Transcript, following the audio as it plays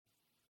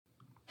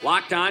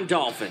Locked On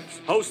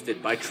Dolphins,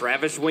 hosted by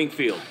Travis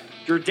Wingfield,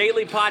 your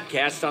daily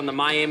podcast on the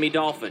Miami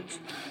Dolphins,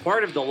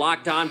 part of the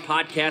Locked On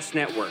Podcast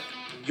Network,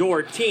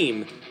 your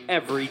team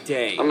every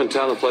day. I'm in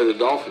town to play the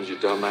Dolphins, you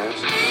dumbass.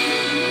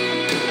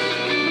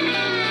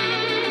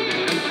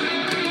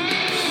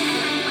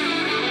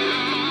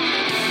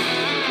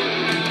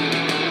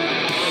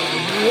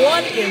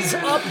 What is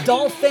up,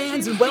 Dolph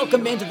fans, and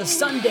welcome into the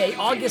Sunday,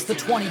 August the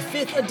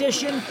 25th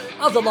edition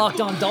of the Locked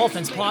On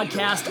Dolphins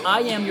podcast. I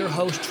am your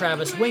host,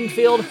 Travis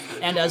Wingfield,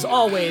 and as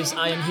always,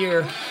 I am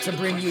here to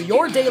bring you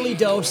your daily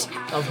dose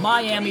of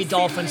Miami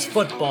Dolphins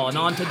football. And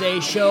on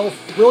today's show,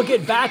 we'll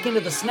get back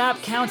into the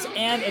snap counts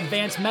and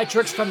advanced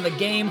metrics from the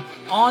game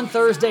on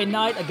Thursday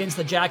night against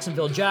the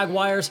Jacksonville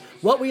Jaguars,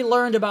 what we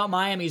learned about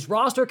Miami's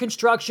roster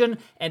construction,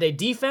 and a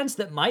defense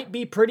that might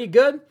be pretty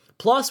good.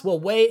 Plus, we'll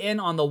weigh in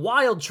on the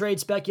wild trade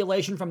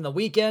speculation from the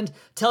weekend,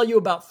 tell you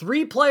about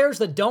 3 players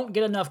that don't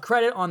get enough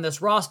credit on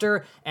this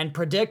roster, and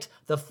predict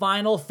the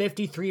final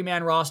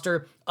 53-man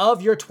roster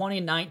of your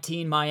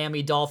 2019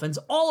 Miami Dolphins.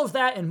 All of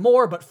that and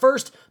more, but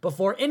first,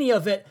 before any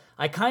of it,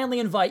 I kindly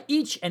invite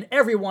each and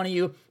every one of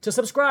you to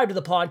subscribe to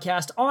the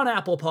podcast on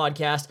Apple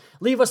Podcast.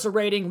 Leave us a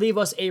rating, leave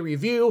us a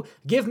review,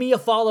 give me a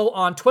follow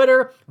on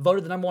Twitter,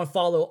 voted the #1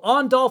 follow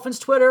on Dolphins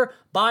Twitter,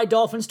 by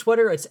Dolphins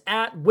Twitter. It's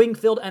at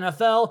Wingfield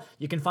NFL.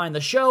 You can find the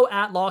show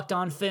at Locked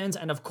On Fins,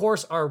 and of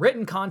course our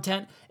written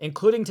content,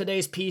 including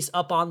today's piece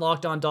up on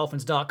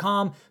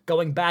LockedOnDolphins.com,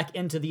 going back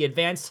into the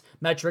advanced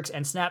metrics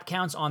and snap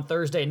counts on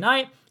Thursday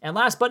night. And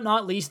last but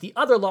not least, the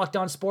other Locked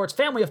On Sports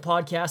family of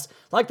podcasts,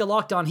 like the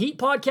Locked On Heat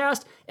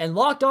podcast and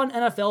Locked On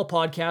NFL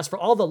podcast for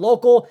all the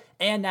local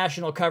and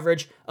national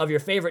coverage of your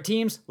favorite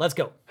teams. Let's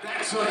go.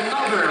 That's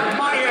another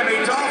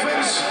Miami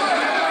Dolphins.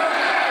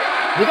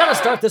 We got to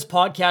start this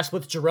podcast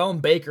with Jerome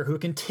Baker, who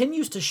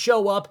continues to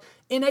show up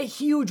in a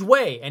huge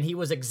way, and he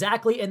was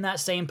exactly in that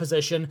same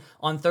position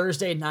on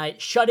Thursday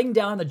night, shutting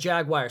down the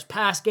Jaguars'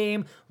 pass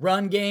game,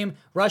 run game,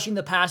 rushing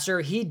the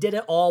passer. He did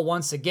it all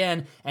once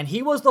again, and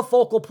he was the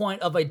focal point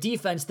of a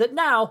defense that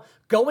now,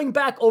 going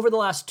back over the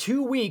last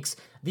 2 weeks,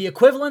 the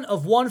equivalent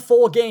of one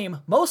full game,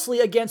 mostly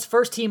against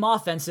first-team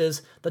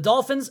offenses, the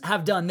Dolphins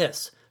have done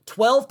this.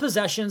 12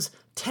 possessions,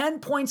 10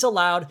 points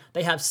allowed.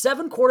 They have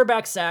 7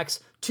 quarterback sacks,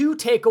 2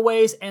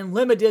 takeaways, and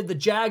limited the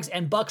Jags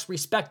and Bucks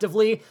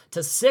respectively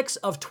to 6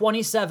 of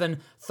 27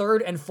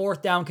 third and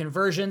fourth down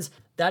conversions.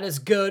 That is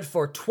good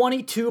for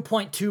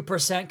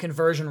 22.2%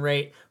 conversion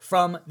rate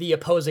from the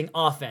opposing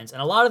offense.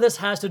 And a lot of this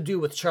has to do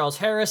with Charles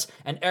Harris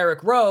and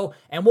Eric Rowe,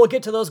 and we'll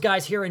get to those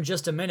guys here in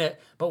just a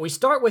minute. But we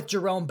start with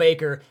Jerome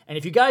Baker, and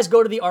if you guys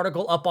go to the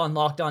article up on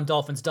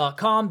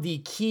LockedOnDolphins.com, the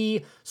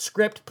key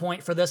script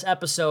point for this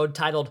episode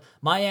titled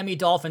Miami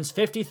Dolphins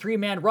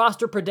 53-man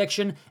roster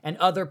prediction and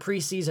other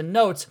preseason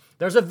notes,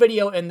 there's a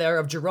video in there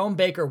of Jerome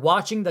Baker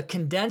watching the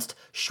condensed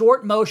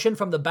short motion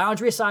from the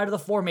boundary side of the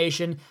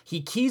formation.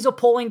 He keys a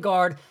pulling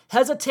guard,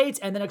 hesitates,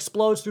 and then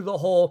explodes through the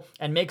hole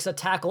and makes a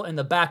tackle in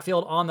the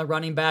backfield on the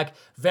running back.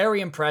 Very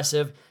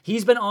impressive.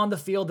 He's been on the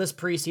field this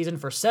preseason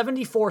for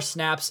 74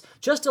 snaps,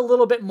 just a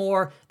little bit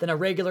more than a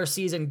regular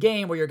season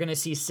game where you're going to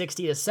see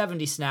 60 to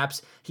 70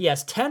 snaps. He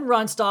has 10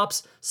 run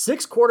stops,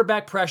 6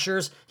 quarterback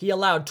pressures. He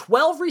allowed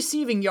 12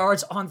 receiving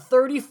yards on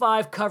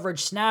 35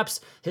 coverage snaps.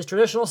 His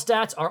traditional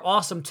stats are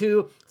awesome too.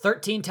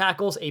 13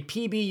 tackles, a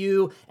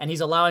PBU, and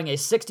he's allowing a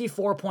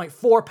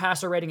 64.4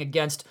 passer rating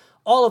against.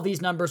 All of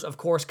these numbers, of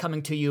course,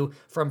 coming to you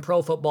from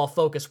Pro Football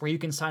Focus, where you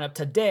can sign up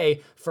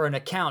today for an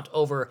account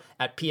over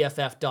at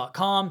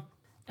pff.com.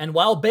 And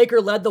while Baker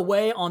led the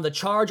way on the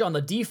charge on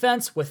the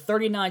defense with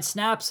 39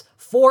 snaps,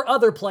 4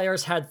 other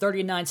players had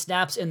 39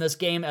 snaps in this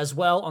game as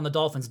well on the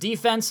Dolphins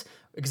defense.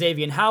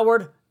 Xavier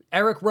Howard,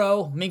 Eric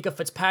Rowe, Minkah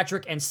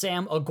Fitzpatrick, and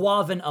Sam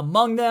Aguavin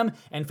among them,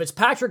 and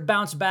Fitzpatrick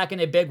bounced back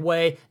in a big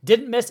way,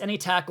 didn't miss any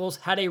tackles,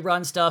 had a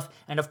run stuff,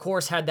 and of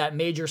course had that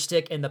major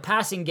stick in the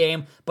passing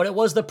game, but it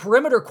was the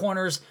perimeter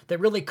corners that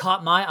really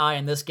caught my eye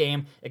in this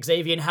game.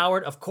 Xavier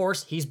Howard, of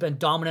course, he's been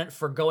dominant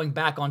for going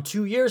back on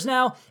 2 years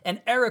now, and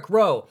Eric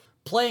Rowe,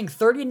 playing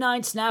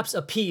 39 snaps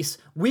apiece,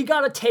 we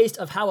got a taste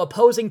of how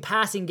opposing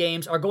passing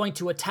games are going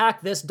to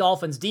attack this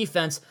Dolphins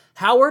defense.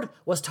 Howard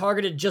was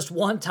targeted just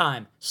 1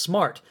 time.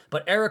 Smart.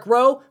 But Eric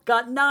Rowe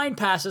got 9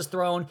 passes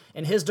thrown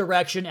in his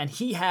direction, and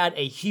he had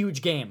a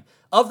huge game.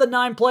 Of the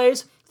 9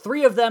 plays,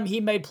 3 of them, he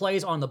made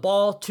plays on the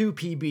ball, 2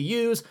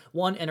 PBUs,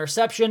 1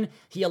 interception.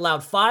 He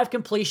allowed 5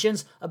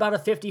 completions, about a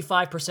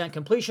 55%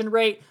 completion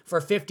rate for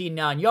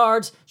 59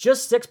 yards,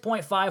 just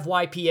 6.5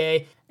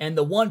 YPA, and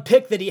the 1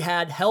 pick that he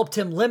had helped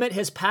him limit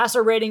his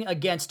passer rating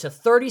against to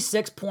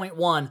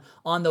 36.1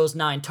 on those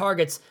 9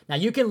 targets. Now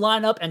you can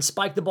line up and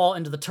spike the ball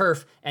into the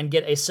turf and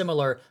get a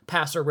similar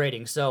passer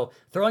rating. So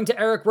throwing to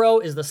Eric Rowe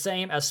is the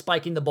same as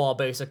spiking the ball,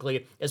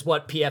 basically, is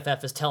what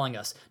PFF is telling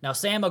us. Now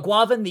Sam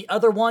Aguavin, the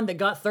other one that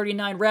got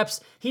 39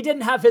 reps, he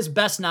didn't have his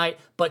best night,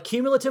 but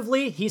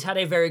cumulatively, he's had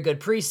a very good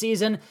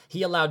preseason.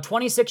 He allowed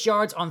 26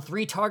 yards on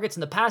 3 targets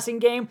in the passing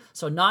game,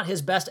 so not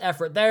his best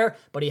effort there,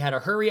 but he had a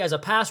hurry as a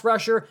pass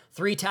rusher,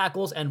 3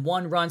 tackles and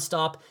 1 run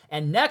stop.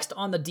 And next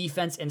on the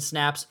defense in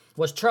snaps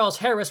was Charles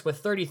Harris with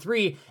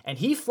 33, and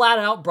he flat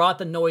out brought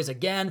the noise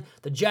again.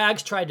 The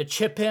Jags tried to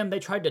chip him, they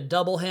tried to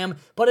double him,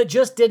 but it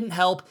just didn't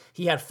help.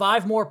 He had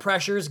 5 more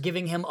pressures,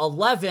 giving him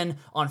 11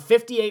 on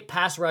 58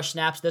 pass rush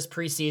snaps this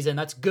preseason.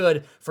 That's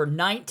good for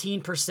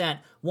 19%.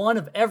 1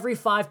 of every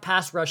 5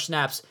 pass rush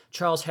snaps,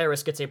 Charles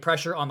Harris gets a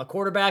pressure on the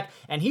quarterback,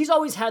 and he's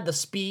always had the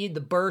speed,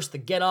 the burst, the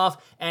get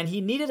off, and he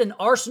needed an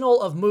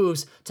arsenal of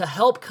moves to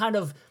help kind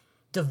of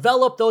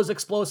develop those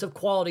explosive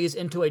qualities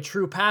into a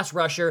true pass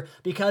rusher,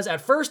 because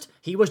at first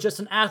he was just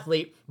an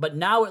athlete, but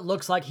now it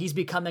looks like he's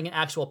becoming an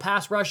actual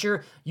pass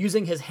rusher,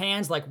 using his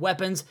hands like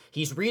weapons.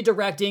 He's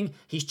redirecting,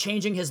 he's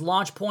changing his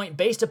launch point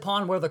based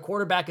upon where the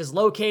quarterback is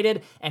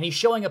located, and he's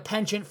showing a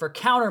penchant for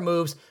counter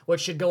moves,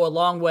 which should go a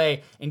long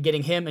way in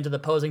getting him into the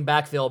opposing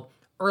backfield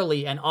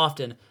early and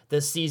often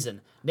this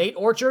season. Nate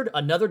Orchard,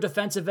 another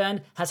defensive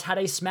end, has had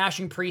a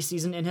smashing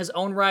preseason in his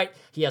own right.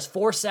 He has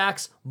 4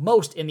 sacks,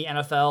 most in the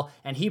NFL,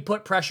 and he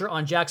put pressure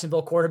on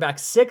Jacksonville quarterback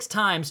 6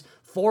 times,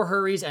 4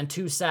 hurries and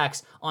 2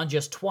 sacks on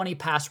just 20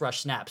 pass rush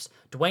snaps.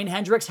 Dwayne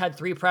Hendricks had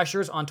 3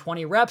 pressures on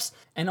 20 reps,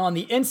 and on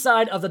the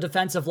inside of the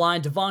defensive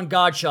line, Davon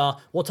Godchaux,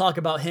 we'll talk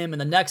about him in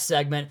the next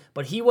segment,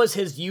 but he was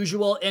his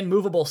usual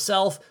immovable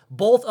self.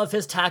 Both of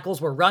his tackles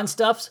were run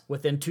stuffs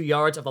within 2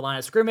 yards of the line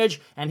of scrimmage,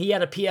 and he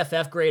had a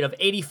PFF grade of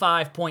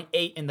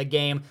 85.8 in the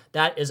game.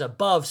 That is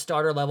above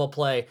starter level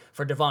play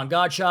for Davon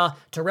Godchaux.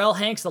 Terrell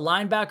Hanks, the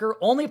linebacker,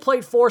 only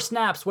played 4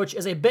 snaps, which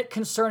is a bit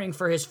concerning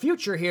for his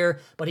future here,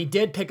 but he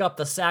did pick up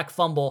the sack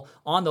fumble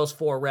on those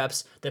 4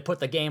 reps that put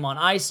the game on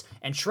ice,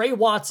 and Trey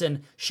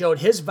Watson showed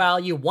his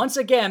value once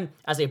again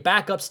as a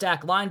backup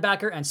stack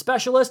linebacker and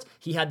specialist.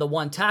 He had the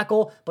 1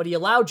 tackle, but he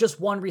allowed just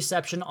 1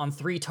 reception on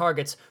 3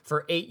 targets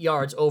for 8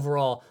 yards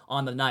overall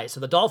on the night. So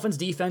the Dolphins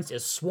defense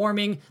is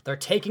swarming. They're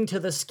taking to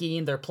the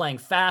scheme. They're playing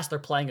fast. They're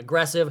playing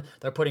aggressive.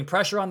 They're putting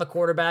pressure on the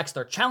quarterbacks.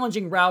 They're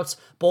challenging routes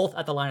both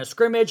at the line of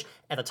scrimmage,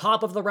 at the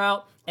top of the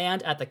route,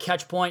 and at the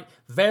catch point.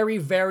 Very,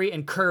 very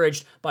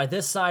encouraged by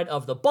this side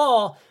of the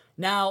ball.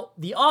 Now,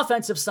 the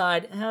offensive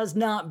side has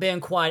not been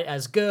quite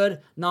as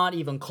good, not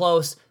even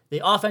close.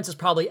 The offense is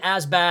probably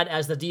as bad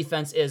as the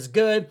defense is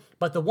good,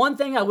 but the one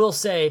thing I will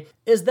say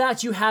is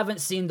that you haven't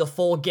seen the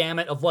full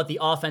gamut of what the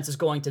offense is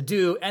going to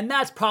do, and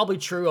that's probably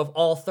true of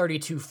all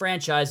 32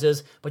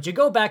 franchises, but you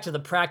go back to the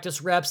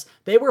practice reps,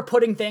 they were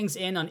putting things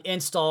in on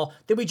install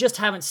that we just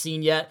haven't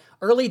seen yet.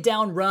 Early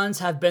down runs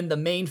have been the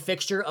main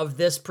fixture of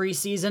this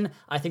preseason.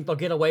 I think they'll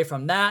get away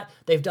from that.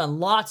 They've done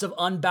lots of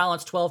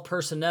unbalanced 12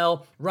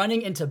 personnel,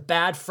 running into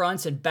bad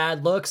fronts and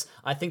bad looks.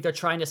 I think they're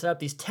trying to set up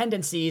these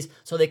tendencies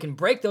so they can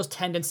break those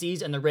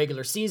tendencies in the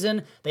regular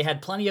season. They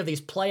had plenty of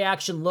these play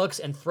action looks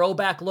and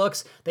throwback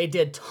looks. They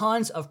did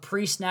tons of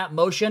pre-snap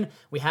motion.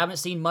 We haven't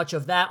seen much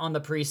of that on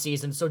the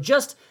preseason. So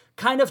just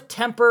kind of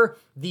temper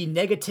the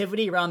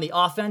negativity around the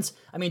offense.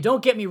 I mean,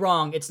 don't get me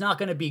wrong, it's not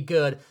going to be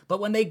good, but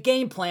when they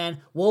game plan,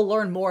 we'll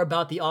learn more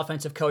about the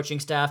offensive coaching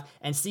staff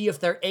and see if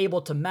they're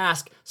able to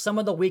mask some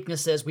of the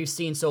weaknesses we've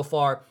seen so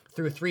far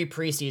through 3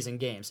 preseason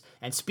games.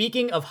 And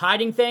speaking of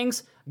hiding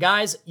things,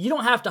 guys, you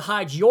don't have to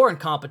hide your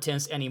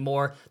incompetence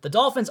anymore. The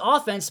Dolphins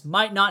offense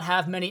might not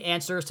have many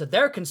answers to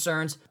their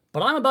concerns,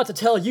 but I'm about to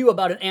tell you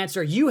about an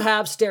answer you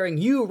have staring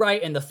you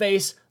right in the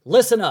face.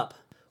 Listen up.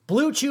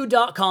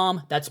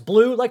 BlueChew.com, that's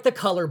blue like the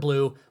color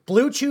blue.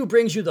 Blue Chew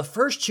brings you the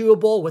first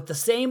chewable with the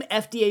same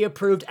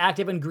FDA-approved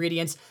active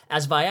ingredients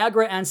as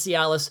Viagra and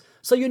Cialis,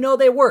 so you know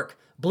they work.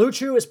 Blue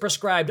Chew is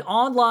prescribed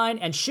online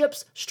and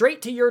ships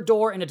straight to your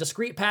door in a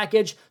discreet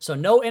package, so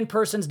no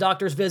in-person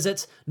doctor's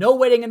visits, no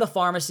waiting in the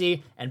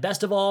pharmacy, and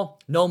best of all,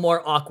 no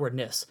more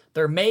awkwardness.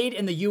 They're made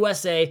in the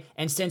USA,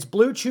 and since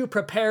Blue Chew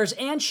prepares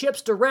and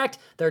ships direct,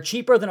 they're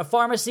cheaper than a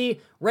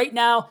pharmacy. Right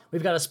now,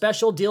 we've got a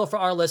special deal for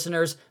our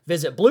listeners.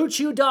 Visit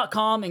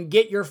BlueChew.com and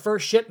get your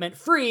first shipment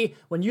free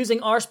when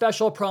using our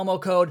special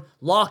promo code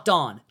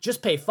LOCKEDON.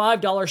 Just pay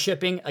 $5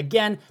 shipping.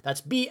 Again,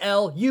 that's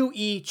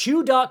BLUE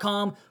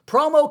Chew.com,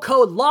 promo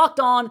code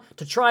LOCKEDON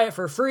to try it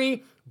for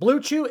free. Blue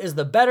Chew is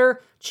the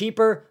better,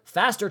 cheaper,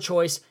 faster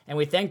choice, and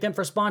we thank them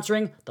for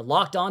sponsoring the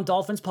Locked On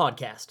Dolphins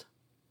podcast.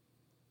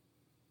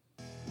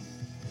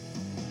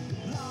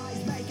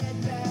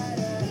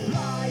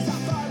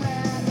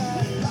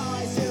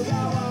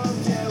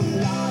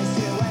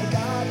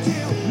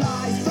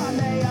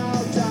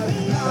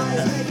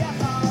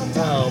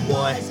 Oh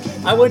boy.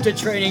 I went to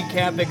training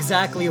camp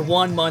exactly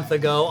 1 month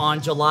ago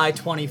on July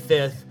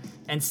 25th,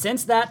 and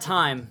since that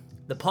time,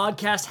 the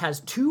podcast has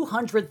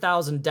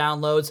 200,000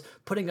 downloads,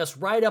 putting us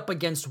right up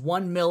against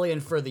 1 million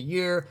for the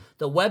year.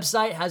 The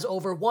website has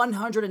over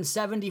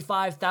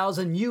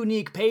 175,000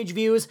 unique page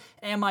views,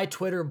 and my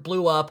Twitter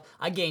blew up.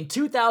 I gained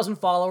 2,000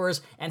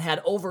 followers and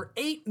had over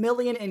 8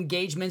 million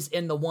engagements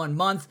in the 1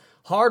 month.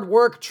 Hard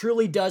work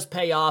truly does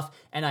pay off,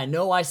 and I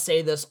know I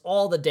say this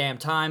all the damn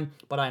time,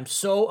 but I'm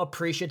so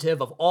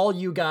appreciative of all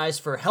you guys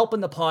for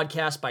helping the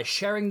podcast by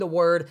sharing the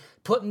word,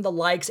 putting the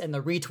likes and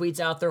the retweets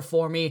out there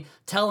for me,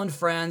 telling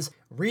friends.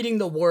 reading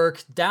the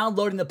work,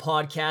 downloading the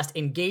podcast,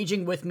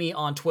 engaging with me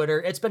on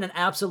Twitter. It's been an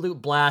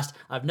absolute blast.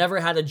 I've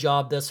never had a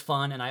job this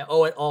fun, and I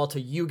owe it all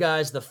to you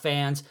guys, the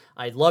fans.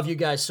 I love you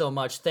guys so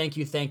much. Thank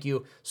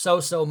you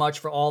so much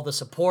for all the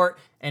support,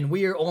 and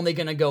we are only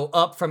going to go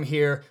up from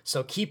here,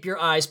 so keep your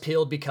eyes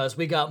peeled because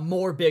we got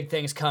more big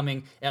things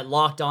coming at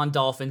Locked On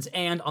Dolphins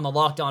and on the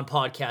Locked On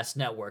Podcast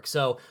Network.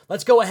 So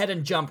let's go ahead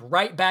and jump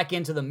right back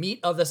into the meat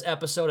of this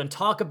episode and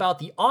talk about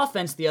the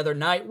offense the other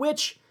night,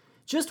 which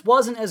just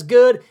wasn't as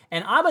good,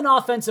 and I'm an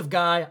offensive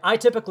guy. I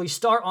typically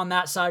start on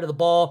that side of the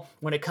ball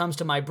when it comes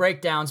to my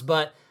breakdowns,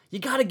 but you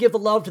got to give the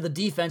love to the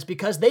defense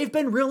because they've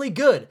been really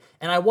good,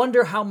 and I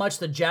wonder how much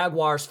the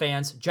Jaguars,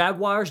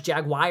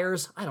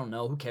 I don't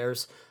know, who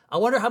cares? I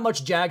wonder how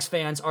much Jags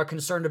fans are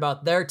concerned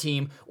about their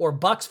team or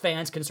Bucs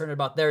fans concerned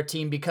about their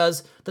team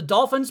because the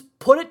Dolphins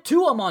put it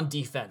to them on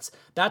defense.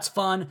 That's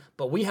fun,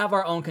 but we have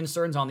our own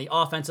concerns on the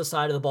offensive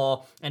side of the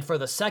ball. And for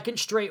the second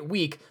straight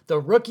week,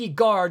 the rookie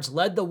guards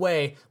led the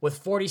way with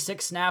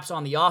 46 snaps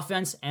on the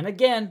offense. And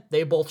again,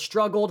 they both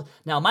struggled.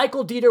 Now,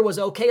 Michael Dieter was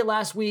okay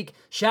last week.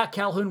 Shaq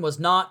Calhoun was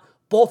not.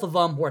 Both of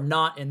them were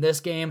not in this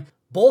game.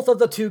 Both of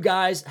the two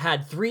guys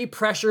had 3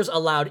 pressures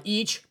allowed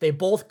each. They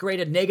both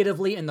graded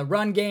negatively in the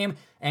run game,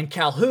 and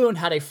Calhoun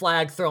had a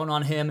flag thrown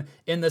on him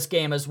in this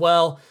game as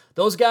well.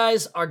 Those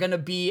guys are going to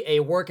be a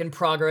work in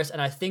progress,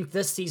 and I think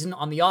this season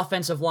on the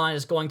offensive line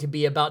is going to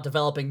be about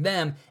developing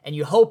them, and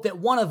you hope that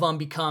one of them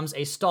becomes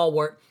a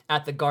stalwart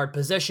at the guard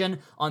position.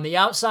 On the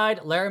outside,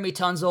 Laremy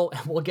Tunsil,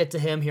 and we'll get to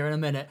him here in a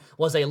minute,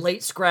 was a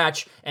late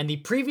scratch, and the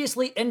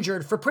previously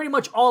injured for pretty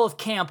much all of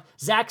camp,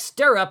 Zach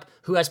Sterup,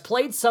 who has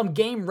played some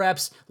game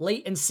reps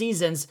late in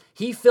seasons,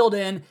 he filled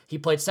in. He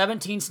played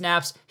 17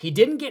 snaps. He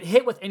didn't get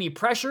hit with any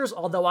pressures,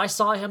 although I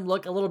saw him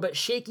look a little bit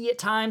shaky at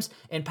times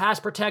in pass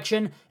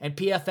protection, and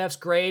PFF's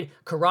grade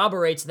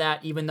corroborates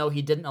that even though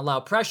he didn't allow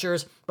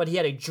pressures, but he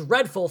had a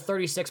dreadful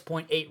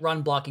 36.8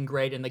 run blocking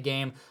grade in the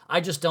game. I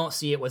just don't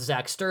see it with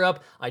Zach Sterup.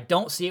 I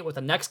don't see it with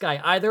the next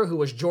guy either, who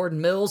was Jordan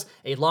Mills,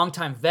 a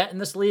longtime vet in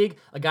this league,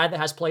 a guy that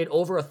has played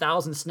over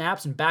 1,000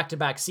 snaps in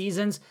back-to-back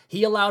seasons.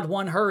 He allowed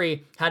one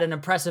hurry, had an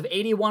impressive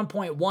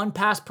 81.1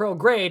 pass pro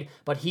grade,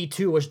 but he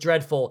too was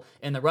dreadful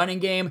in the running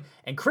game.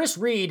 And Chris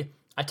Reed,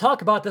 I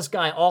talk about this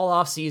guy all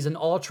offseason,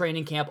 all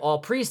training camp,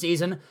 all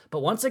preseason,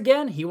 but once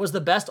again, he was the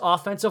best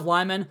offensive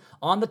lineman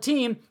on the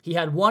team. He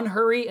had 1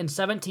 hurry and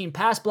 17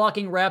 pass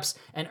blocking reps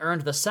and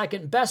earned the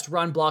second best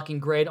run blocking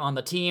grade on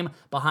the team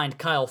behind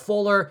Kyle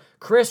Fuller.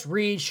 Chris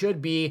Reed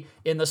should be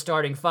in the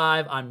starting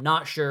 5. I'm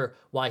not sure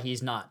why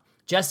he's not.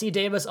 Jesse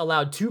Davis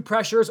allowed 2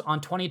 pressures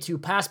on 22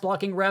 pass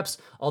blocking reps,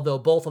 although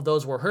both of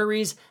those were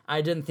hurries.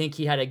 I didn't think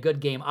he had a good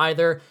game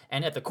either.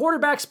 And at the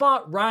quarterback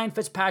spot, Ryan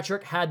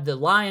Fitzpatrick had the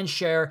lion's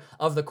share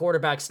of the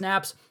quarterback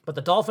snaps, but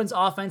the Dolphins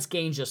offense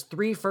gained just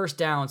 3 first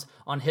downs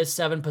on his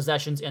 7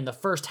 possessions in the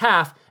first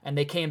half, and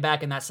they came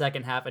back in that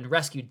second half and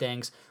rescued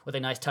things with a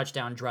nice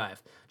touchdown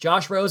drive.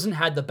 Josh Rosen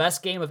had the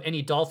best game of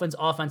any Dolphins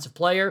offensive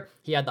player.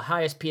 He had the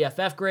highest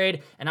PFF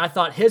grade, and I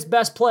thought his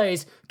best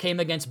plays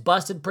came against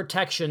busted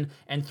protection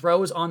and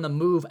throws on the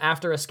move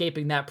after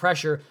escaping that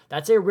pressure.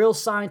 That's a real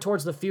sign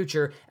towards the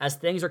future as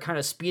things are kind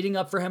of speeding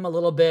up for him a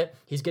little bit.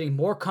 He's getting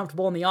more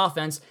comfortable in the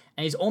offense,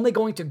 and he's only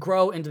going to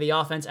grow into the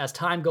offense as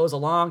time goes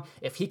along.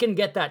 If he can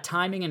get that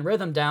timing and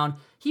rhythm down,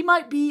 he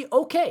might be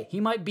okay. He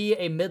might be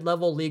a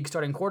mid-level league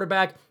starting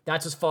quarterback.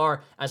 That's as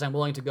far as I'm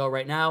willing to go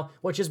right now,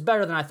 which is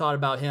better than I thought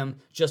about him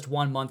just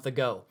 1 month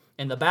ago.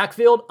 In the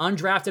backfield,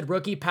 undrafted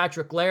rookie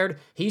Patrick Laird,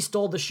 he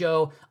stole the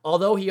show.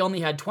 Although he only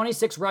had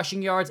 26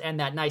 rushing yards and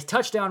that nice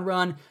touchdown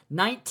run,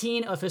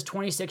 19 of his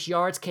 26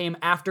 yards came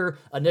after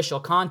initial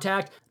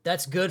contact.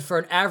 That's good for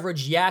an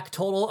average yak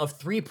total of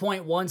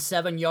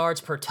 3.17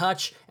 yards per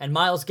touch, and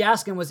Myles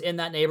Gaskin was in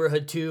that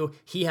neighborhood too.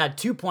 He had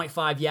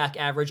 2.5 yak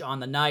average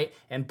on the night,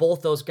 and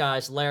both those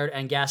guys, Laird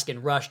and Gaskin,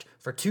 rushed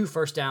for 2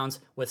 first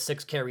downs with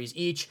 6 carries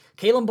each.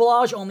 Kalen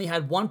Ballage only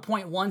had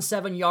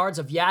 1.17 yards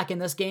of yak in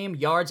this game,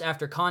 yards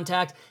after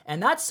contact,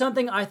 and that's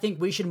something I think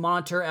we should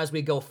monitor as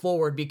we go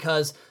forward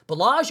because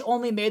Ballage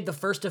only made the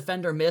first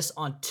defender miss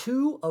on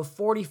 2 of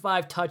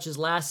 45 touches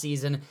last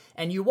season,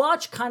 and you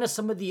watch kind of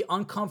some of the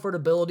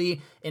uncomfortability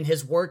in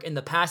his work in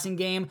the passing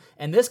game,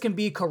 and this can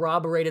be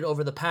corroborated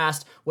over the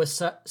past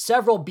with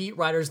several beat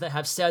writers that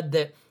have said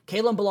that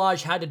Kalen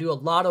Ballage had to do a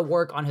lot of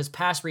work on his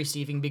pass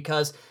receiving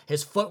because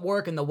his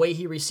footwork and the way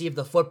he received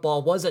the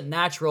football wasn't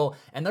natural,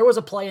 and there was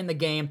a play in the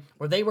game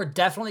where they were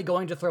definitely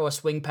going to throw a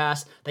swing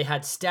pass. They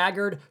had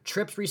staggered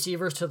trips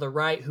receivers to the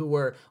right who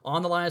were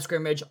on the line of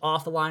scrimmage,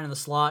 off the line in the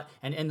slot,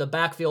 and in the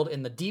backfield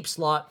in the deep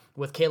slot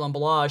with Kalen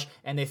Ballage,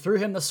 and they threw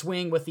him the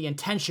swing with the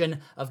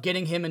intention of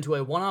getting him into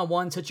a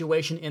one-on-one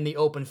situation in the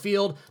open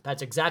field.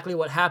 That's exactly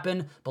what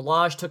happened.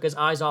 Ballage took his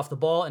eyes off the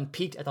ball and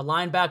peeked at the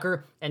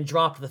linebacker and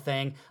dropped the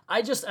thing.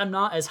 I just am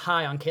not as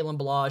high on Kalen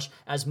Ballage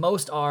as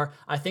most are.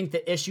 I think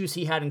the issues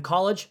he had in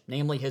college,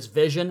 namely his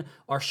vision,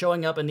 are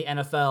showing up in the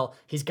NFL.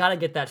 He's got to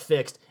get that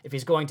fixed if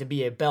he's going to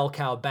be a bell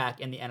cow back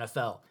in the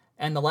NFL.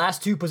 And the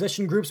last two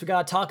position groups we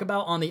got to talk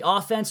about on the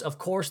offense, of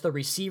course, the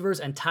receivers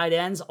and tight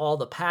ends, all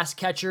the pass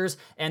catchers.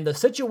 And the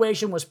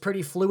situation was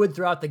pretty fluid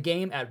throughout the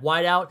game at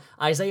wideout.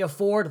 Isaiah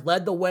Ford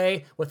led the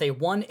way with a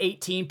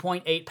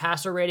 118.8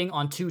 passer rating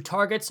on 2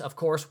 targets. Of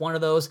course, one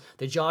of those,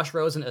 the Josh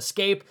Rosen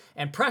escape.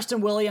 And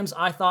Preston Williams,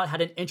 I thought, had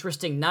an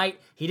interesting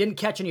night. He didn't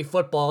catch any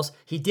footballs.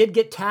 He did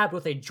get tabbed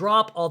with a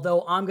drop,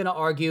 although I'm going to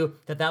argue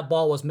that that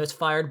ball was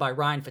misfired by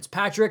Ryan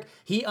Fitzpatrick.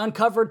 He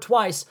uncovered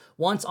twice,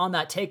 once on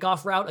that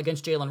takeoff route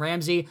against Jalen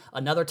Ramsey,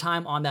 another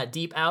time on that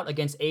deep out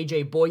against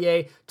AJ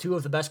Bouye, two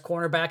of the best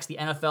cornerbacks the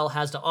NFL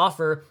has to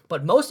offer.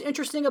 But most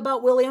interesting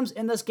about Williams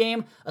in this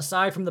game,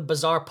 aside from the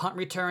bizarre punt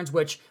returns,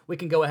 which we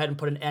can go ahead and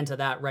put an end to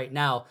that right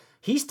now,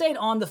 he stayed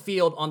on the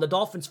field on the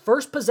Dolphins'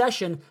 first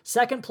possession,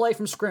 second play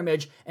from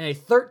scrimmage, in a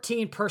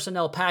 13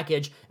 personnel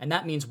package, and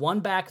that means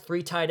 1 back,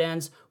 3 tight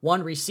ends,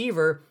 1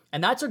 receiver,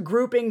 and that's a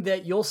grouping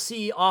that you'll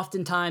see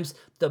oftentimes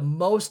the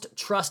most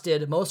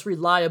trusted, most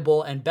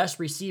reliable, and best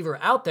receiver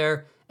out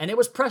there, and it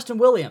was Preston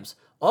Williams.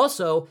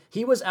 Also,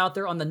 he was out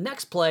there on the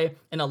next play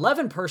in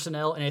 11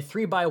 personnel in a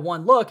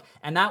 3-by-1 look,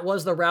 and that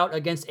was the route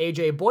against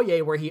AJ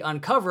Bouye where he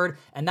uncovered,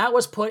 and that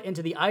was put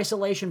into the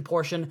isolation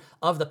portion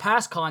of the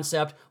pass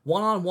concept,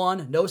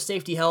 one-on-one, no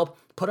safety help,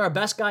 put our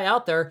best guy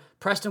out there,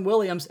 Preston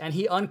Williams, and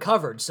he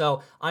uncovered.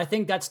 So I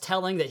think that's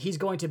telling that he's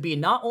going to be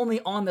not only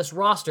on this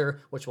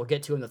roster, which we'll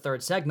get to in the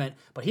third segment,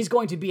 but he's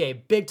going to be a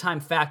big-time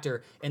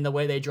factor in the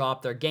way they draw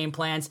up their game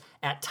plans.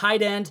 At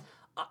tight end,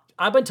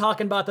 I've been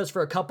talking about this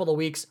for a couple of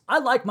weeks. I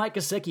like Mike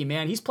Gesicki,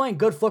 man. He's playing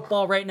good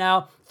football right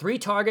now. 3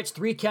 targets,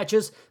 3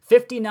 catches,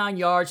 59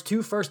 yards,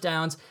 2 first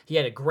downs. He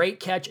had a great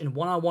catch in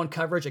one-on-one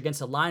coverage against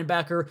a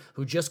linebacker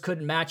who just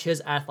couldn't match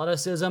his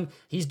athleticism.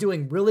 He's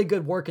doing really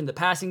good work in the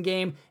passing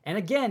game. And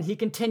again, he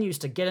continues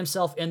to get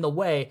himself in the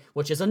way,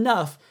 which is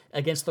enough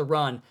against the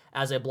run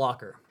as a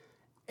blocker.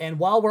 And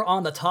while we're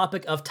on the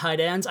topic of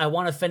tight ends, I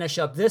want to finish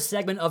up this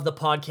segment of the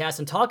podcast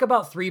and talk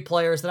about 3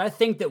 players that I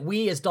think that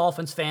we as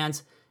Dolphins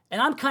fans,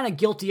 and I'm kind of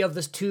guilty of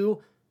this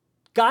too,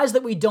 guys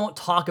that we don't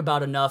talk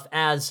about enough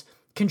as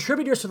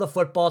contributors to the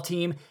football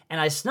team, and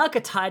I snuck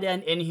a tight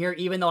end in here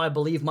even though I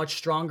believe much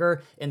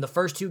stronger in the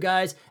first 2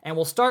 guys, and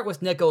we'll start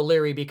with Nick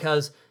O'Leary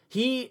because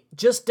he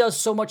just does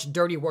so much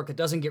dirty work that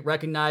doesn't get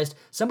recognized.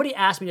 Somebody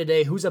asked me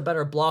today who's a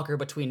better blocker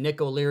between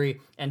Nick O'Leary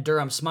and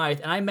Durham Smythe,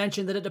 and I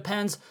mentioned that it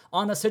depends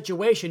on the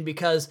situation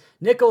because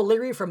Nick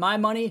O'Leary, for my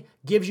money,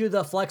 gives you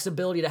the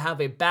flexibility to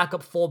have a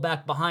backup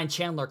fullback behind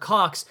Chandler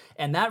Cox,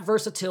 and that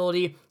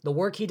versatility, the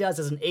work he does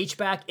as an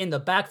H-back in the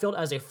backfield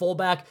as a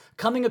fullback,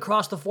 coming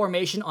across the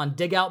formation on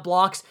dig-out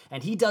blocks,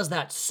 and he does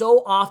that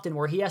so often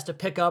where he has to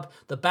pick up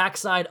the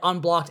backside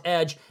unblocked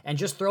edge and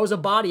just throws a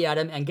body at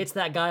him and gets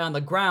that guy on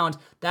the ground.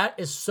 That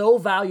is so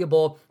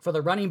valuable for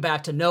the running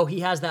back to know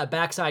he has that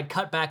backside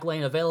cutback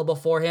lane available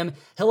for him.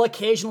 He'll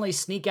occasionally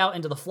sneak out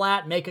into the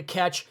flat, make a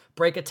catch,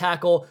 break a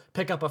tackle,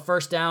 pick up a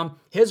first down.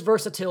 His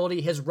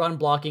versatility, his run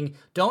blocking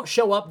don't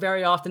show up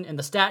very often in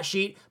the stat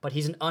sheet, but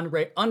he's an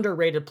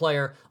underrated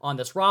player on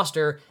this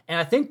roster. And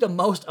I think the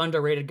most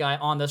underrated guy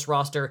on this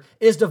roster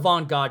is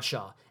Davon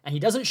Godchaux. And he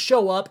doesn't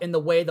show up in the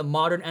way the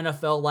modern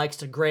NFL likes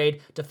to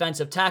grade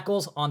defensive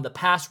tackles on the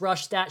pass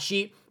rush stat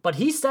sheet, but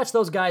he sets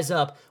those guys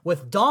up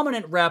with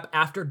dominant rep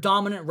after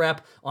dominant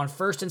rep on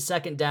first and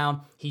second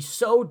down. He's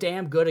so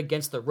damn good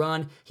against the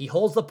run. He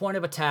holds the point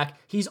of attack.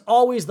 He's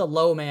always the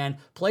low man,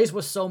 plays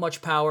with so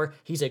much power.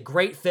 He's a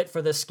great fit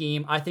for this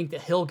scheme. I think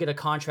that he'll get a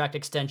contract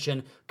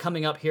extension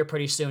coming up here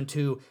pretty soon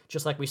too,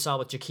 just like we saw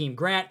with Jakeem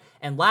Grant.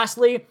 And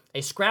lastly, a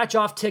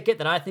scratch-off ticket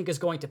that I think is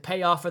going to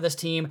pay off for this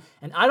team.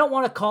 And I don't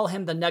want to call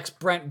him the next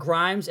Brent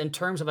Grimes in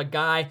terms of a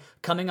guy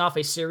coming off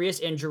a serious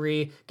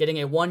injury,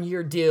 getting a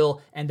 1-year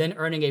deal, and then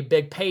earning a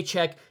big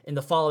paycheck in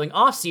the following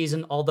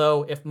offseason.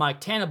 Although if Mike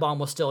Tannenbaum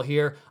was still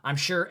here, I'm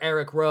sure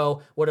Eric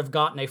Rowe would have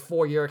gotten a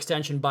 4-year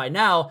extension by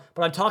now.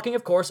 But I'm talking,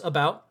 of course,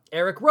 about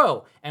Eric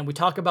Rowe. And we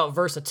talk about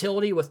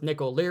versatility with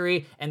Nick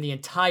O'Leary and the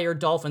entire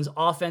Dolphins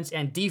offense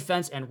and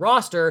defense and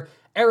roster.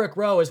 Eric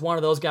Rowe is one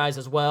of those guys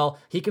as well.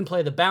 He can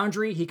play the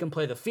boundary, he can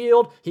play the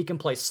field, he can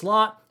play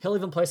slot, he'll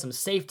even play some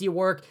safety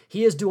work.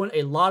 He is doing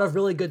a lot of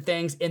really good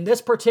things in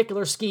this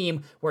particular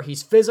scheme where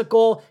he's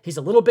physical, he's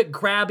a little bit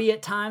grabby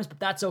at times, but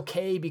that's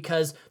okay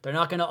because they're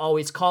not going to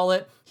always call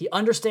it. He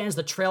understands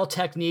the trail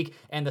technique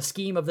and the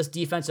scheme of this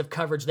defensive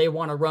coverage they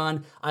want to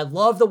run. I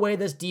love the way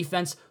this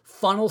defense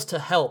funnels to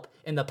help.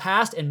 In the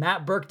past, in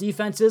Matt Burke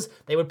defenses,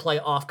 they would play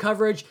off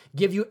coverage,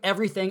 give you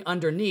everything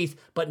underneath,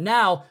 but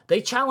now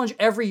they challenge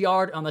every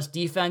yard on this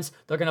defense.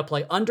 They're going to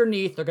play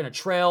underneath, they're going to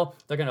trail,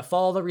 they're going to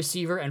follow the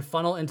receiver and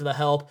funnel into the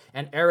help,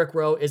 and Eric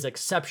Rowe is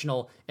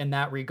exceptional in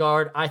that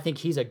regard. I think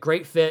he's a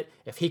great fit.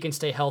 If he can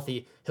stay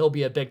healthy, he'll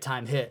be a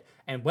big-time hit.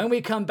 And when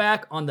we come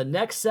back on the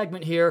next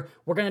segment here,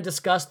 we're going to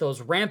discuss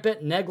those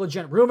rampant,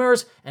 negligent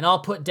rumors, and I'll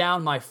put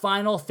down my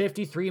final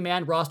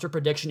 53-man roster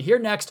prediction here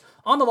next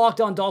on the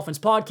Locked On Dolphins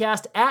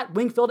podcast at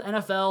Wingfield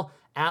NFL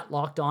at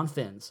Locked On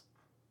Fins.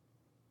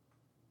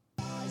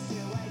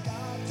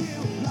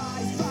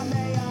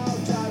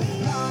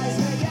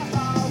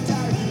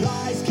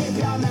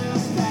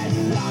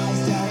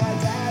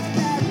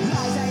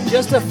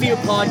 Just a few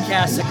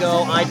podcasts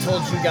ago, I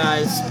told you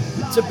guys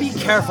to be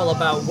careful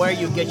about where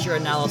you get your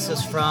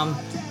analysis from.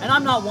 And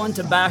I'm not one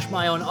to bash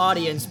my own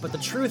audience, but the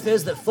truth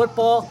is that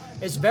football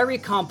is very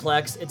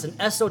complex. It's an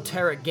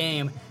esoteric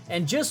game,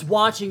 and just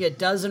watching it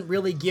doesn't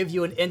really give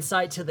you an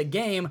insight to the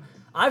game.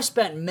 I've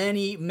spent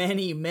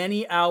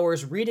many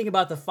hours reading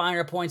about the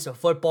finer points of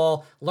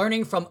football,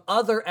 learning from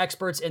other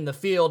experts in the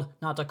field,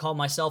 not to call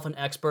myself an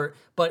expert,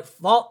 but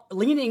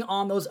leaning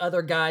on those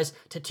other guys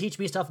to teach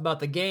me stuff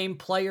about the game,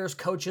 players,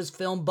 coaches,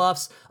 film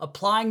buffs,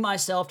 applying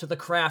myself to the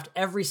craft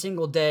every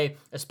single day,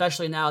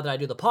 especially now that I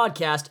do the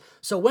podcast.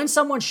 So when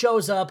someone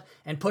shows up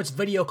and puts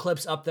video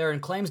clips up there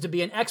and claims to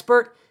be an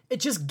expert, it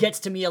just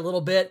gets to me a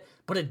little bit,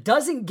 but it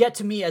doesn't get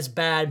to me as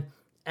bad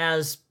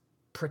as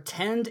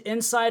pretend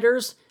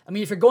insiders. I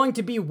mean, if you're going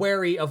to be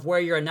wary of where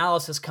your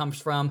analysis comes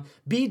from,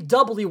 be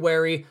doubly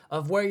wary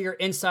of where your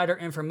insider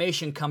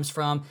information comes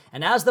from.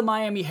 And as the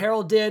Miami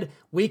Herald did,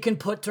 we can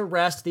put to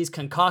rest these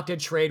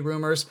concocted trade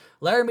rumors.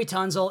 Laremy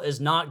Tunsil is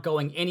not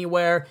going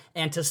anywhere.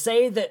 And to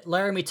say that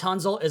Laremy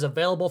Tunsil is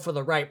available for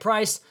the right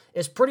price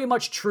is pretty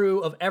much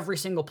true of every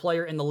single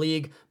player in the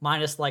league,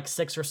 minus like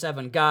 6 or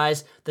 7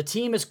 guys. The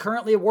team is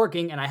currently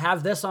working, and I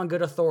have this on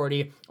good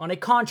authority, on a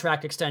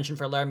contract extension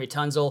for Laremy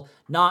Tunsil,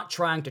 not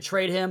trying to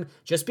trade him.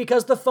 Just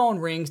because the phone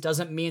rings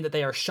doesn't mean that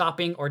they are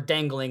shopping or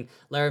dangling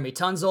Laremy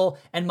Tunsil.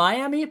 And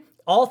Miami,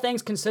 all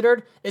things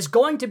considered, is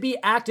going to be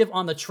active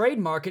on the trade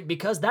market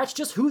because that's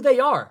just who they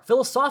are,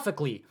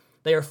 philosophically.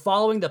 They are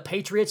following the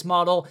Patriots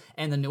model,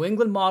 and the New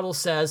England model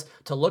says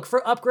to look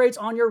for upgrades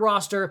on your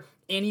roster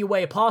any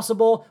way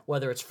possible,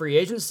 whether it's free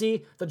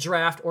agency, the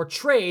draft, or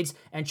trades,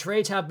 and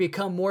trades have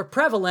become more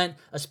prevalent,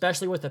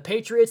 especially with the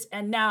Patriots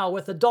and now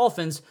with the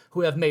Dolphins,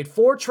 who have made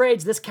 4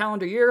 trades this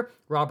calendar year: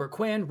 Robert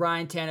Quinn,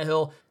 Ryan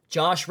Tannehill,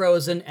 Josh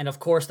Rosen, and of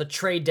course the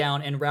trade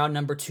down in round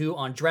number 2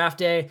 on draft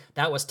day.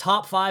 That was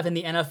top 5 in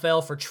the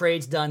NFL for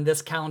trades done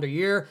this calendar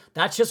year.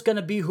 That's just going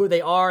to be who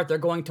they are. They're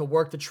going to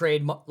work the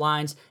trade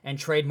lines and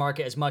trade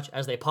market as much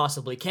as they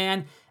possibly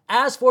can.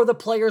 As for the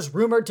players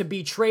rumored to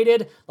be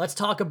traded, let's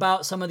talk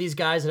about some of these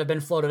guys that have been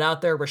floated out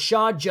there.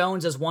 Rashad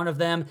Jones is one of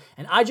them,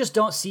 and I just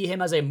don't see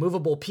him as a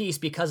movable piece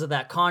because of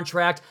that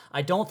contract.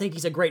 I don't think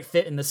he's a great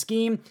fit in the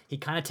scheme. He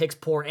kind of takes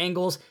poor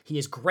angles. He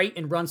is great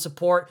in run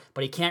support,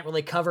 but he can't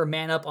really cover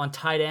man up on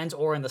tight ends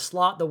or in the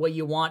slot the way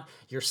you want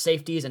your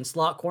safeties and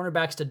slot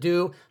cornerbacks to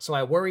do. So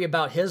I worry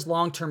about his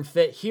long-term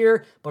fit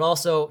here, but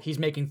also he's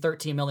making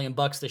 $13 million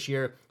this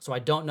year, so I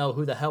don't know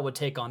who the hell would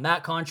take on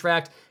that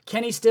contract.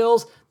 Kenny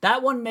Stills,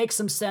 that one makes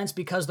some sense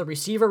because the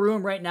receiver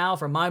room right now,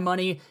 for my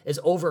money, is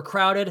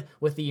overcrowded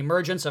with the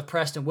emergence of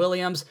Preston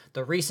Williams,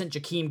 the recent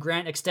Jakeem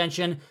Grant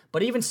extension,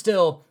 but even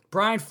still,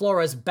 Brian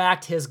Flores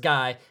backed his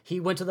guy. He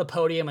went to the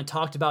podium and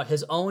talked about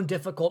his own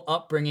difficult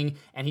upbringing,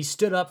 and he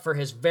stood up for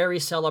his very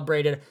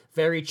celebrated,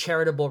 very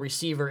charitable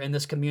receiver in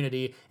this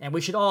community, and we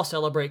should all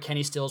celebrate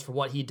Kenny Stills for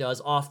what he does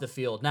off the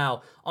field.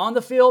 Now, on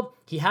the field,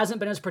 he hasn't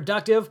been as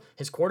productive.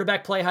 His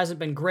quarterback play hasn't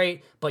been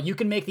great, but you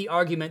can make the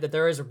argument that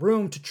there is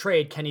room to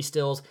trade Kenny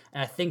Stills,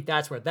 and I think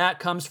that's where that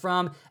comes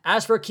from.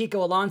 As for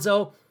Kiko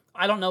Alonso,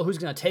 I don't know who's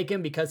going to take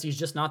him because he's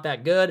just not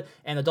that good,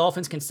 and the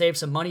Dolphins can save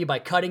some money by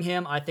cutting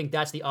him. I think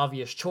that's the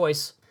obvious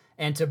choice.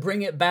 And to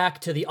bring it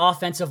back to the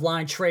offensive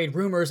line trade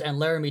rumors and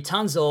Laremy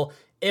Tunsil,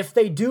 if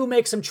they do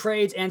make some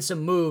trades and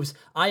some moves,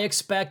 I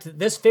expect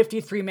this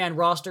 53-man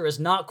roster is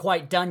not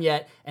quite done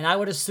yet, and I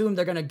would assume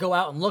they're going to go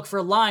out and look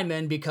for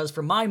linemen because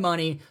for my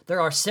money,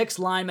 there are 6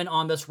 linemen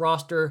on this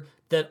roster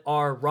that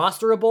are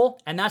rosterable,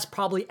 and that's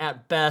probably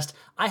at best.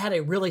 I had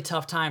a really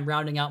tough time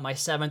rounding out my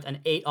 7th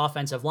and 8th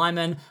offensive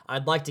linemen.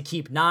 I'd like to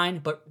keep 9,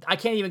 but I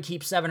can't even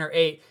keep 7 or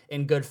 8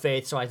 in good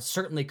faith, so I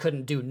certainly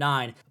couldn't do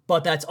 9.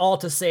 But that's all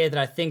to say that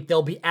I think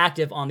they'll be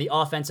active on the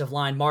offensive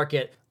line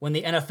market when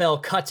the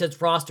NFL cuts its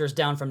rosters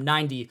down from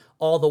 90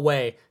 all the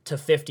way to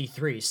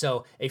 53.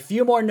 So a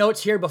few more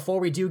notes here before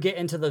we do get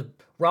into the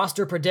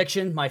roster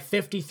prediction, my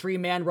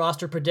 53-man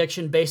roster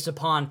prediction based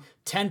upon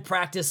 10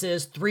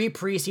 practices, 3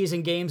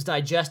 preseason games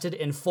digested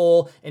in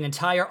full, an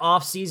entire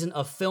offseason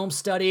of film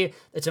study.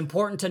 It's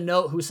important to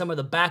note who some of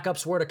the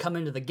backups were to come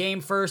into the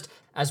game first,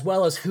 as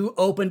well as who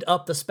opened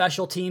up the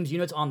special teams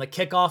units on the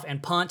kickoff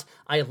and punt.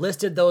 I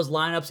listed those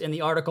lineups in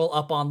the article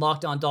up on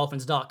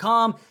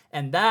LockedOnDolphins.com,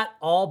 and that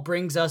all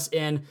brings us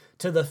in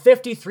to the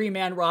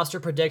 53-man roster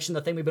prediction,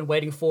 the thing we've been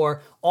waiting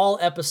for all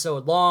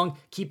episode long.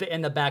 Keep it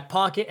in the back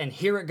pocket, and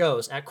here it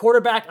goes. At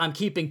quarterback, I'm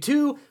keeping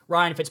 2,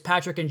 Ryan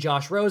Fitzpatrick and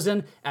Josh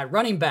Rosen. At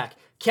running back,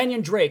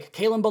 Kenyon Drake,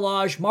 Kalen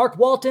Ballage, Mark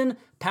Walton,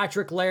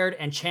 Patrick Laird,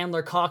 and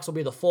Chandler Cox will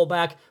be the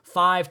fullback.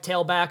 5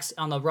 tailbacks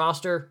on the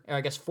roster, or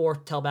I guess 4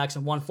 tailbacks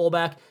and 1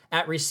 fullback.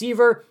 At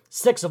receiver,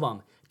 6 of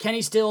them.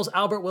 Kenny Stills,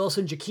 Albert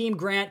Wilson, Jakeem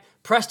Grant,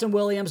 Preston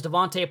Williams,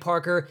 Devontae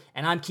Parker,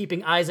 and I'm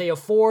keeping Isaiah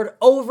Ford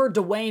over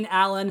Dwayne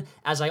Allen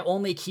as I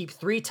only keep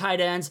 3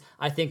 tight ends.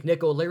 I think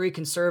Nick O'Leary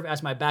can serve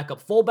as my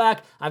backup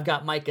fullback. I've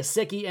got Mike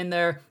Gesicki in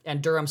there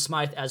and Durham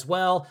Smythe as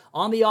well.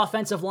 On the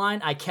offensive line,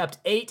 I kept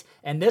 8,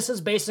 and this is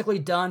basically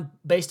done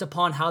based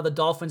upon how the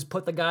Dolphins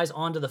put the guys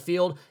onto the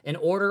field in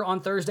order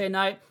on Thursday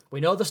night. We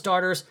know the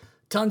starters: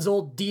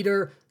 Tunsil,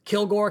 Dieter,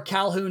 Kilgore,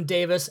 Calhoun,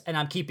 Davis, and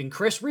I'm keeping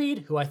Chris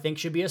Reed, who I think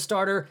should be a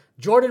starter,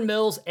 Jordan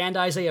Mills, and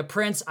Isaiah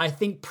Prince. I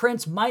think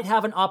Prince might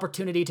have an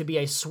opportunity to be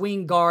a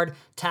swing guard,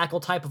 tackle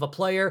type of a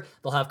player.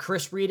 They'll have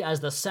Chris Reed as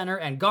the center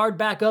and guard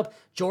backup,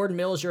 Jordan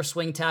Mills your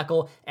swing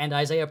tackle, and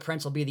Isaiah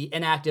Prince will be the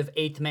inactive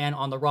 8th man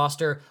on the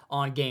roster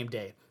on game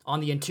day. On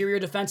the interior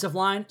defensive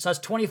line, so that's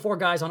 24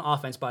 guys on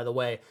offense, by the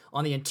way.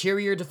 On the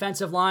interior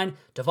defensive line,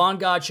 Devon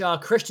Godshaw,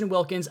 Christian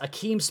Wilkins,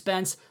 Akeem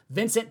Spence,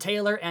 Vincent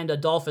Taylor, and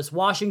Adolphus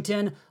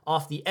Washington.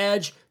 Off the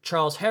edge,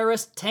 Charles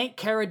Harris, Tank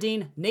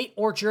Carradine, Nate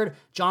Orchard,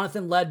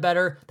 Jonathan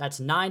Ledbetter. That's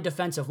 9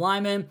 defensive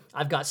linemen.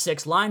 I've got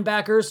 6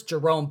 linebackers,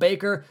 Jerome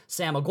Baker,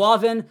 Sam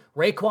Aguavin,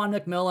 Raekwon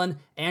McMillan,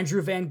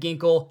 Andrew Van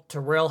Ginkel,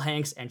 Terrell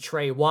Hanks, and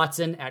Trey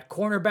Watson. At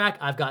cornerback,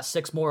 I've got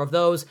 6 more of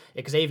those.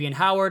 Xavier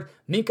Howard,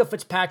 Minka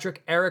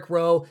Fitzpatrick, Eric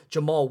Rowe,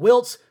 Jamal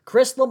Wiltz,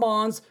 Chris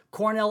Lamons,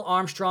 Cornell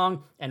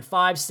Armstrong, and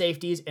 5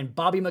 safeties in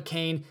Bobby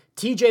McCain,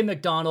 TJ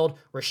McDonald,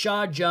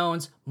 Rashad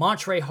Jones,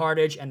 Montre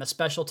Hardage, and the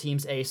special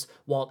teams ace,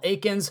 Walt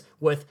Aikens,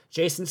 with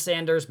Jason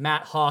Sanders,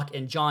 Matt Hawk,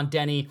 and John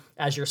Denny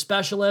as your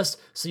specialists.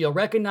 So you'll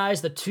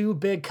recognize the 2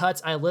 big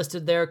cuts I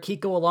listed there,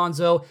 Kiko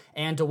Alonso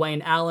and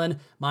Dwayne Allen.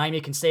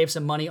 Miami can save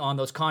some money on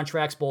those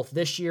contracts both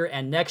this year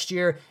and next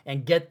year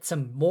and get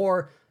some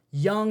more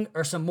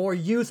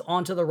youth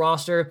onto the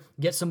roster,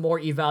 get some more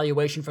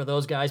evaluation for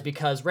those guys,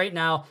 because right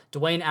now,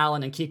 Dwayne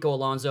Allen and Kiko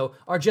Alonso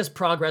are just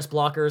progress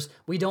blockers.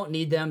 We don't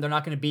need them. They're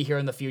not going to be here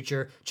in the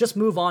future. Just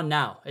move on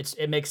now.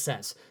 It makes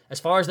sense.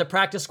 As far as the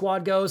practice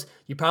squad goes,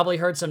 you probably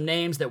heard some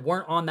names that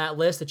weren't on that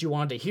list that you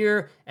wanted to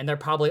hear, and they're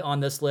probably on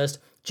this list.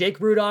 Jake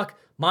Rudock,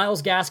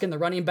 Myles Gaskin, the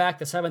running back,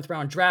 the 7th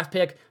round draft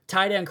pick,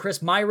 tight end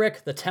Chris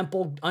Myrick, the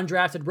Temple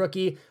undrafted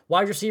rookie,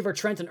 wide receiver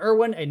Trenton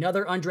Irwin,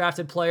 another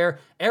undrafted player,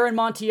 Aaron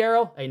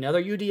Monteiro,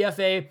 another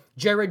UDFA,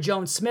 Jared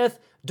Jones-Smith,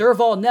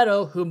 Durval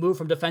Neto, who moved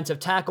from defensive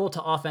tackle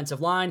to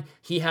offensive line.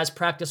 He has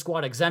practice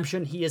squad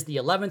exemption. He is the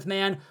 11th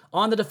man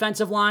on the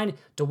defensive line.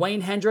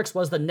 Dwayne Hendricks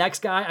was the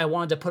next guy I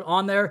wanted to put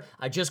on there.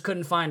 I just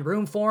couldn't find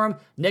room for him.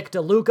 Nick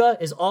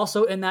DeLuca is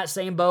also in that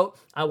same boat.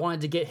 I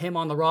wanted to get him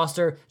on the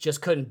roster,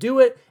 just couldn't do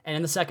it. And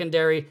in the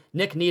secondary,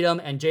 Nick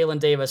Needham and Jalen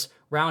Davis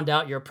round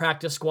out your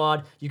practice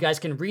squad. You guys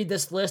can read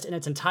this list in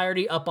its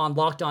entirety up on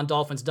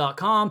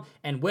LockedOnDolphins.com.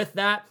 And with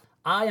that,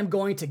 I am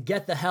going to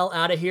get the hell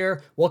out of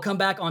here. We'll come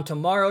back on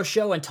tomorrow's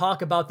show and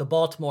talk about the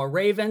Baltimore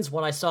Ravens,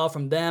 what I saw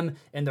from them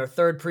in their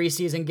 3rd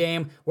preseason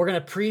game. We're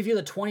going to preview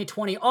the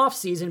 2020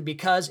 offseason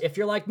because if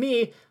you're like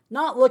me,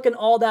 not looking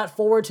all that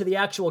forward to the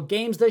actual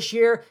games this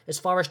year as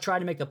far as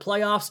trying to make the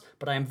playoffs,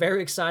 but I am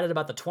very excited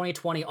about the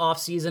 2020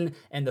 offseason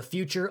and the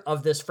future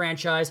of this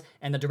franchise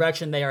and the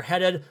direction they are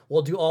headed.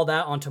 We'll do all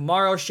that on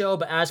tomorrow's show,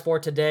 but as for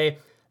today,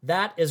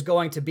 that is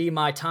going to be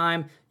my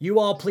time. You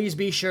all please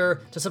be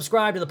sure to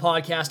subscribe to the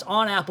podcast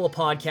on Apple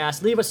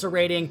Podcasts. Leave us a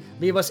rating,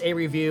 leave us a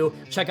review.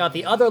 Check out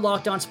the other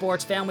Locked On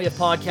Sports family of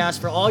podcasts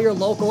for all your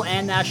local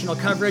and national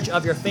coverage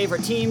of your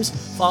favorite teams.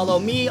 Follow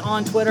me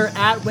on Twitter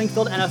at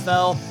Wingfield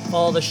NFL.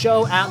 Follow the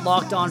show at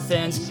Locked On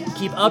Fins.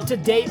 Keep up to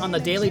date on the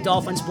Daily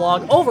Dolphins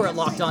blog over at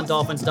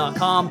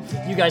LockedOnDolphins.com.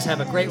 You guys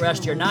have a great rest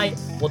of your night.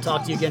 We'll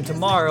talk to you again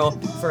tomorrow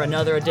for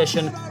another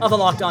edition of the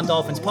Locked On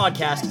Dolphins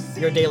podcast,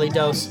 your daily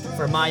dose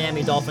for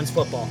Miami Dolphins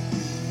football.